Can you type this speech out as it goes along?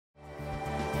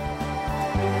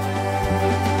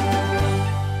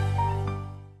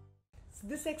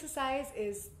exercise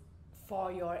is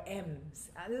for your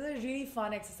M's, and this is a really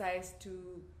fun exercise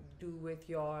to do with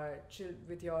your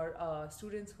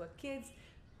students who are kids,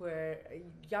 who are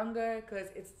younger, because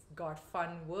it's got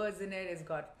fun words in it.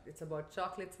 It's about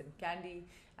chocolates and candy,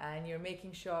 and you're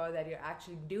making sure that you're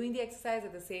actually doing the exercise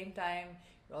at the same time.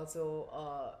 You're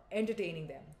also entertaining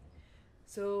them.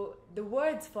 So the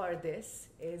words for this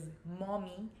is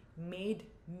mommy made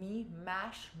me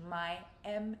mash my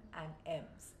M and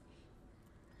M's.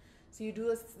 So you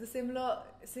do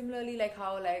similarly like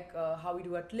how we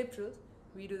do at lip trills.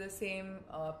 We do the same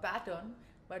pattern,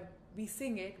 but we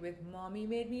sing it with mommy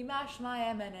made me mash my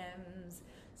M&Ms.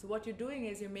 So what you're doing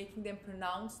is you're making them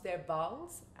pronounce their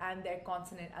vowels and their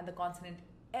consonant and the consonant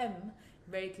M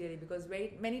very clearly, because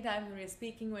very many times when we're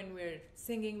speaking, when we're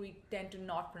singing, we tend to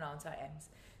not pronounce our M's.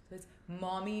 So it's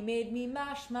mommy made me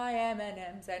mash my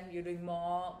M&Ms, and you're doing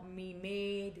mommy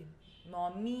made,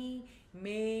 mommy,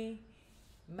 may,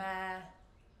 ma.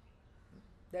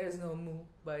 There is no moo,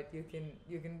 but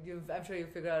I'm sure you'll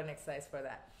figure out an exercise for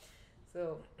that.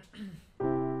 So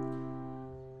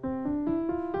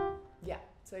yeah,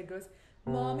 so it goes,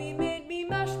 mommy made me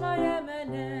mash my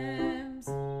M&Ms.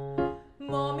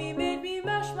 Mommy made me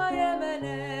mash my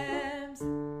M&Ms.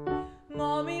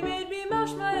 Mommy made me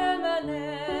mash my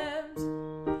M&Ms.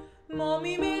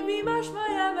 Mommy made me mash my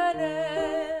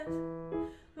M&Ms.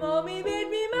 Mommy made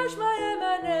me mash my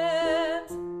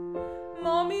M&Ms.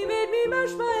 Mommy made me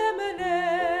mash my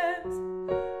M&Ms.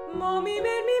 Mommy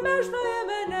made me mash my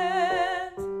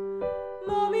M&Ms.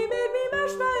 Mommy made me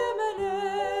mash my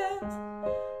M&Ms.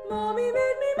 Mommy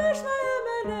made me mash my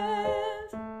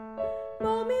M&Ms.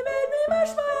 Mommy made me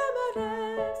mash my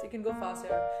M&Ms. You can go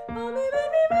faster. Mommy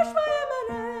made me mash my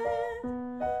M&Ms.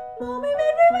 Mommy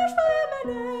made me mash my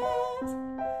M&Ms.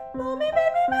 Mommy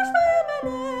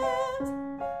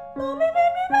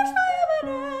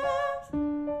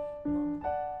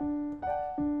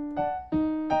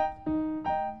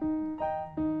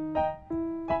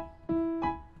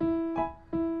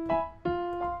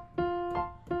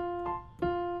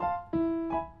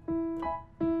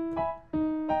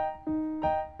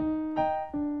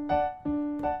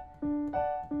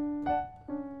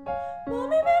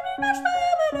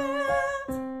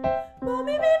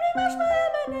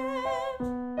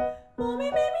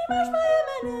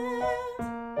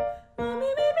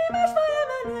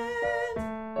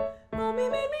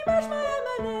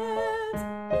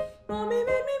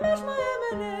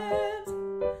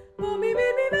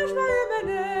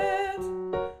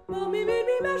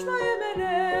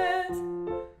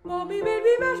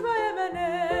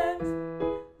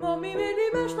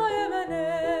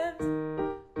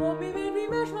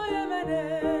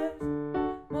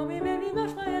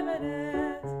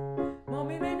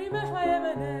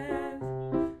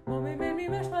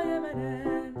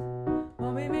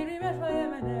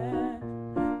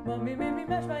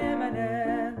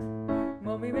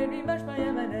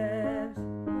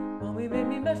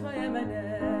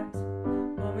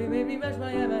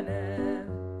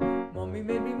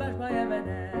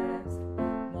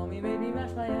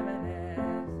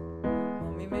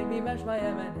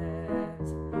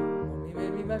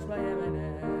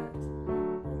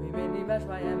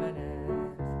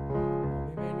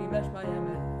made me mash my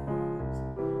M&Ms.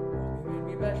 Mommy made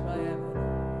me mash my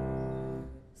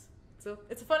M&Ms. So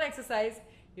it's a fun exercise.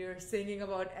 You're singing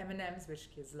about M&Ms, which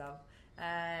kids love,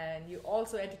 and you're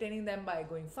also entertaining them by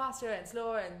going faster and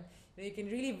slower, and you can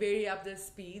really vary up the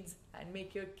speeds and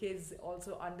make your kids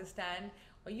also understand,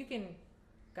 or you can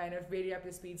kind of vary up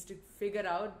your speeds to figure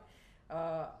out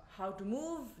how to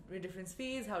move with different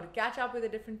speeds, how to catch up with a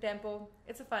different tempo.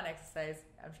 It's a fun exercise.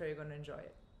 I'm sure you're going to enjoy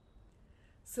it.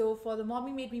 So for the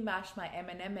mommy made me mash my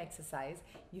M&M exercise,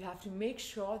 you have to make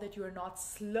sure that you are not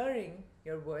slurring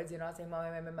your words. You're not saying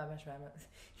mommy made me mash my M&M.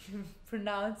 You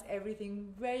pronounce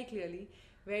everything very clearly,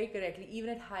 very correctly, even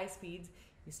at high speeds.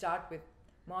 You start with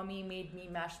mommy made me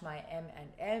mash my M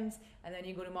and M's, and then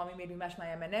you go to mommy made me mash my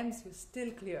M and M's. You're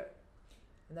still clear.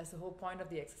 And that's the whole point of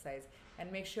the exercise. And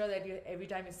make sure that every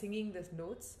time you're singing the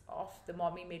notes of the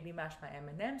mommy made me mash my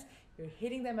M&Ms, you're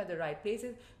hitting them at the right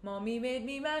places. Mommy made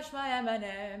me mash my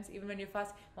M&Ms. Even when you're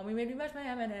fast, mommy made me mash my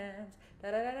M&Ms.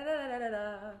 Da da da da da da da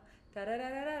da da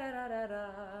da da da da.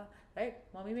 Right?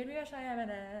 Mommy made me mash my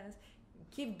M&Ms.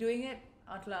 Keep doing it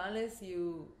unless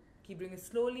you keep doing it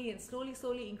slowly, and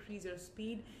slowly increase your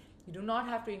speed. You do not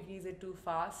have to increase it too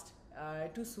fast,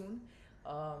 too soon.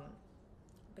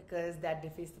 Because that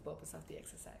defeats the purpose of the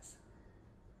exercise.